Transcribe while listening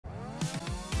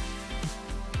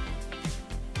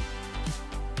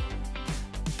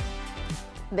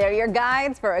They're your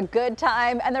guides for a good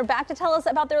time, and they're back to tell us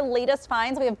about their latest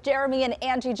finds. We have Jeremy and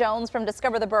Angie Jones from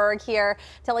Discover the Burgh here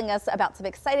telling us about some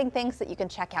exciting things that you can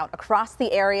check out across the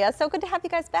area. So good to have you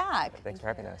guys back. Thanks for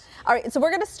having us. All right, so we're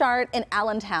going to start in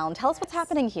Allentown. Tell us what's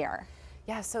happening here.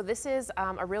 Yeah, so this is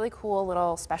a really cool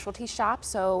little specialty shop.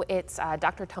 So it's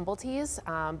Dr. Tumbletea's,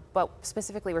 but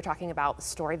specifically we're talking about the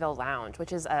Storyville Lounge,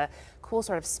 which is a cool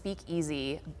sort of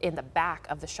speakeasy in the back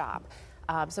of the shop.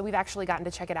 So we've actually gotten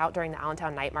to check it out during the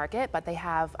Allentown Night Market, but they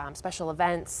have special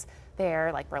events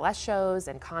there, like burlesque shows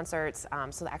and concerts.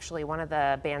 So actually one of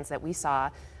the bands that we saw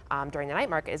during the night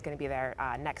market is going to be there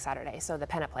next Saturday, so the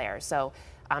Pennant Players. So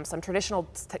some traditional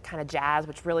kind of jazz,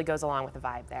 which really goes along with the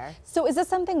vibe there. So is this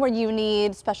something where you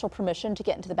need special permission to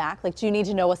get into the back? Like, do you need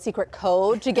to know a secret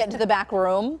code to get into the back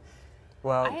room?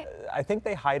 Well, I think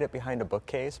they hide it behind a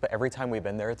bookcase, but every time we've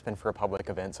been there, it's been for a public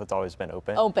event, so it's always been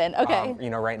open. Open, okay. You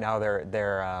know, right now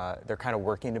they're kind of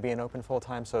working to be an open full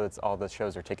time, so it's all the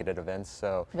shows are ticketed events.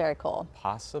 So very cool.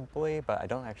 Possibly, but I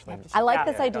don't actually. I like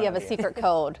this idea of a secret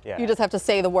code. Yeah. You just have to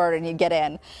say the word and you get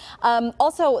in.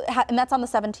 Also, and that's on the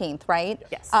 17th, right?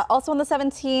 Yes. Also on the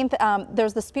 17th,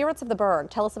 there's the Spirits of the Burgh.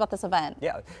 Tell us about this event.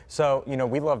 Yeah. So you know,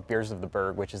 we love Beers of the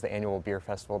Burgh, which is the annual beer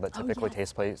festival that typically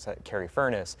takes place at Cary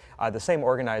Furnace. The same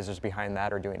organizers behind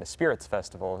that are doing a Spirits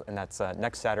Festival, and that's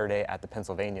next Saturday at the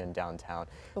Pennsylvania downtown.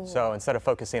 Ooh. So instead of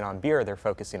focusing on beer, they're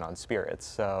focusing on spirits.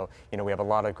 So you know, we have a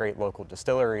lot of great local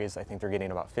distilleries. I think they're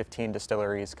getting about 15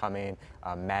 distilleries coming.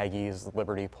 Maggie's,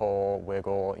 Liberty Pole,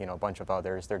 Wiggle, you know, a bunch of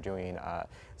others. They're doing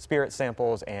spirit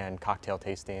samples and cocktail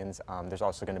tastings. There's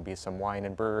also going to be some wine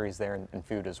and breweries there and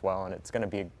food as well, and it's going to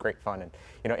be great fun. And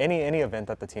you know, any event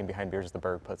that the team behind Beers of the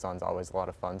Burgh puts on is always a lot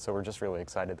of fun. So we're just really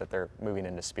excited that they're moving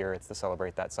into spirits to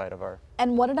celebrate that side of our.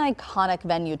 And what an iconic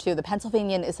venue too. The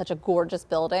Pennsylvania is such a gorgeous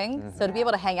building. Mm-hmm. So to be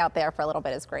able to hang out there for a little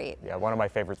bit is great. Yeah, one of my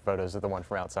favorite photos is the one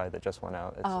from outside that just went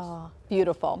out. It's just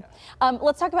beautiful. Yeah.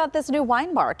 Let's talk about this new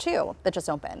wine bar too that just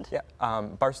opened. Yeah,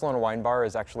 Barcelona Wine Bar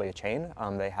is actually a chain.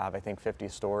 They have, I think, 50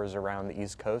 stores around the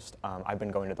East Coast. I've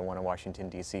been going to the one in Washington,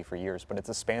 D.C. for years, but it's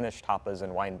a Spanish tapas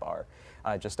and wine bar.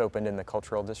 Just opened in the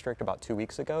Cultural District about 2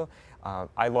 weeks ago.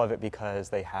 I love it because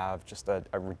they have just a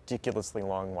ridiculously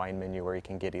long wine menu where you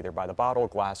can get either by the bottle,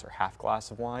 glass, or half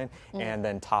glass of wine, and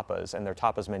then tapas. And their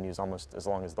tapas menu is almost as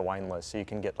long as the wine list. So you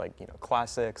can get, like, you know,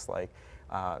 classics like,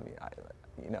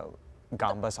 you know,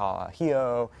 gambas al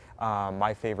ajillo.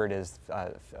 My favorite is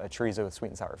chorizo with sweet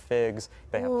and sour figs.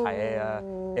 They have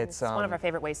paella. It's one of our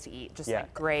favorite ways to eat, just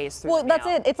like graze through the meal. That's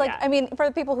it. It's like, I mean, for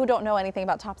the people who don't know anything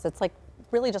about tapas, it's like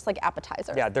really just like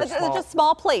appetizers. Yeah, they're small, just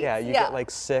small plates. Yeah, you get like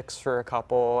 6 for a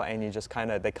couple, and you just kind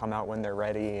of, they come out when they're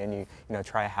ready, and you know,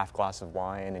 try a half glass of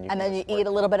wine, and then you eat a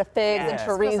little bit of figs and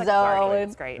chorizo.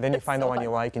 It's great. Then you find the one you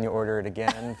like, and you order it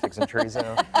again, figs and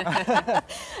chorizo.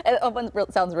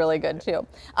 It sounds really good too.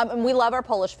 And we love our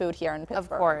Polish food here in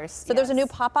Pittsburgh. Of course. So there's a new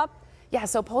pop-up. Yeah,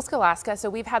 so Polska Laska, so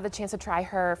we've had the chance to try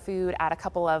her food at a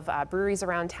couple of breweries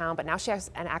around town, but now she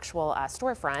has an actual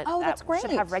storefront. Oh, that's great.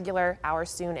 Should have regular hours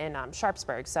soon in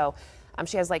Sharpsburg. So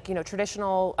she has, like, you know,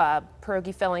 traditional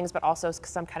pierogi fillings, but also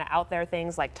some kind of out there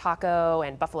things like taco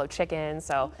and buffalo chicken.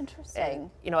 So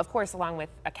interesting. You know, of course, along with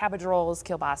cabbage rolls,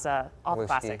 kielbasa, all the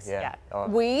classics. Yeah.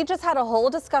 We just had a whole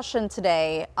discussion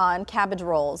today on cabbage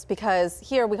rolls because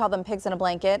here we call them pigs in a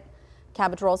blanket,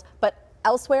 cabbage rolls, but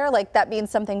elsewhere, like, that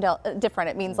means something different.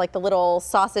 It means like the little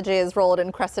sausages rolled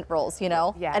in crescent rolls, you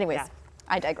know? Yeah. Anyways, yeah.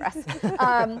 I digress.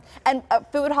 And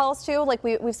food halls too, like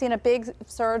we've seen a big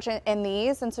surge in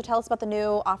these, and so tell us about the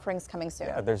new offerings coming soon.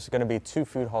 Yeah, there's going to be 2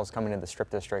 food halls coming in the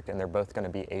Strip District, and they're both going to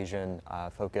be Asian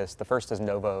focused. The first is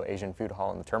Novo Asian Food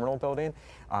Hall in the Terminal Building.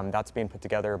 That's being put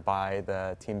together by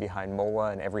the team behind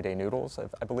Mola and Everyday Noodles,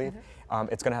 I believe.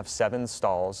 It's going to have 7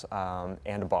 stalls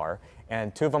and a bar.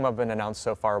 And 2 of them have been announced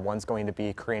so far. One's going to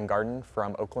be Korean Garden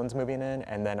from Oakland's moving in,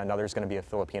 and then another's going to be a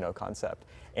Filipino concept.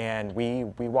 And we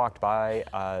walked by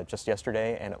just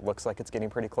yesterday, and it looks like it's getting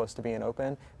pretty close to being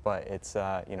open, but it's,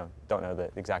 you know, don't know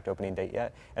the exact opening date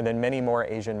yet. And then many more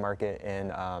Asian market in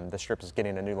the Strip is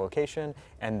getting a new location,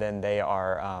 and then they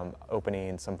are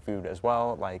opening some food as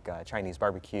well, like Chinese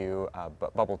barbecue,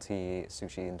 bubble tea,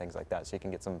 sushi, and things like that, so you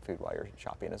can get some food while you're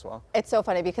shopping as well. It's so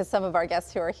funny because some of our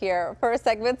guests who are here for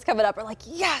segments coming up are like,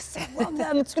 yes, I love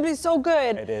them. It's going to be so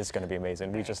good. It is going to be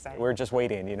amazing. We're just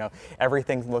waiting, you know.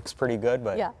 Everything looks pretty good,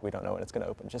 but we don't know when it's going to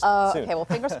open just soon. Okay, well,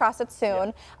 fingers crossed it's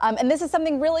soon. And this is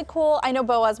something really cool. I know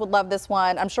Boaz would love this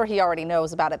one. I'm sure he already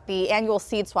knows about it. The annual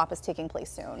seed swap is taking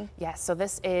place soon. Yes, so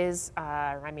this is,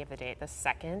 remind me of the date, the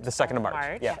 2nd? The 2nd of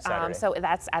March. Yeah, Saturday. So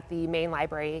that's at the main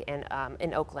library in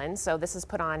in Oakland. So this is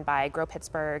put on by Grow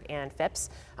Pittsburgh and Phipps.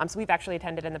 So we've actually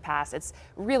attended in the past. It's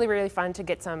really, really fun to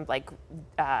get some like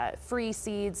free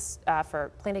seeds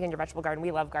for planting in your vegetable garden.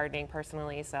 We love gardening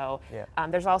personally. So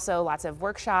there's also lots of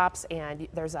workshops, and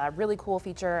there's a really cool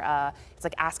feature. It's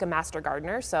like Ask a Master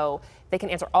Gardener. So they can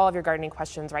answer all of your gardening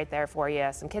questions right there for you.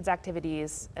 Some kids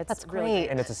activities. That's really great.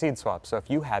 And it's a seed swap. So if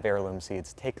you have heirloom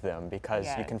seeds, take them, because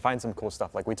you can find some cool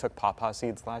stuff. Like we took pawpaw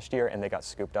seeds last year and they got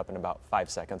scooped up in about 5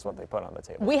 seconds what they put on the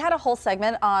table. We had a whole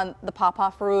segment on the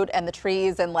pawpaw fruit and the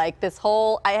trees and like this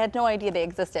whole, I had no idea they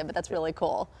existed, but that's really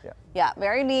cool. Yeah,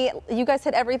 very neat. You guys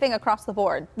hit everything across the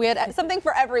board. We had something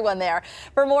for everyone there.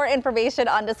 For more information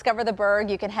on Discover the Burgh,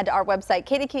 you can head to our website,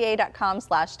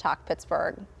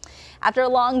 kdka.com/talkpittsburgh. After a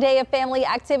long day of family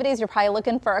activities, you're probably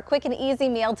looking for a quick and easy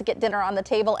meal to get dinner on the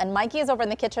table. And Mikey is over in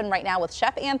the kitchen right now with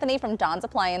Chef Anthony from Don's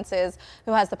Appliances,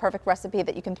 who has the perfect recipe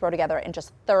that you can throw together in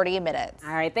just 30 minutes.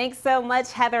 All right, thanks so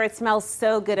much, Heather. It smells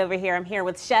so good over here. I'm here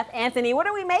with Chef Anthony. What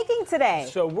are we making today?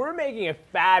 So we're making a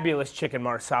fabulous chicken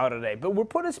marsala today, but we're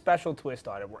putting a special twist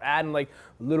on it. We're adding like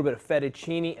a little bit of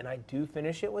fettuccine, and I do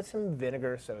finish it with some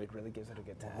vinegar, so it really gives it a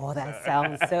good taste. Oh, that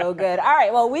sounds so good. All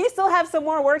right, well, we still have some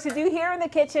more work to do here in the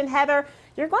kitchen. Heather,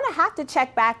 you're going to have to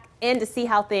check back in to see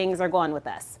how things are going with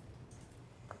us.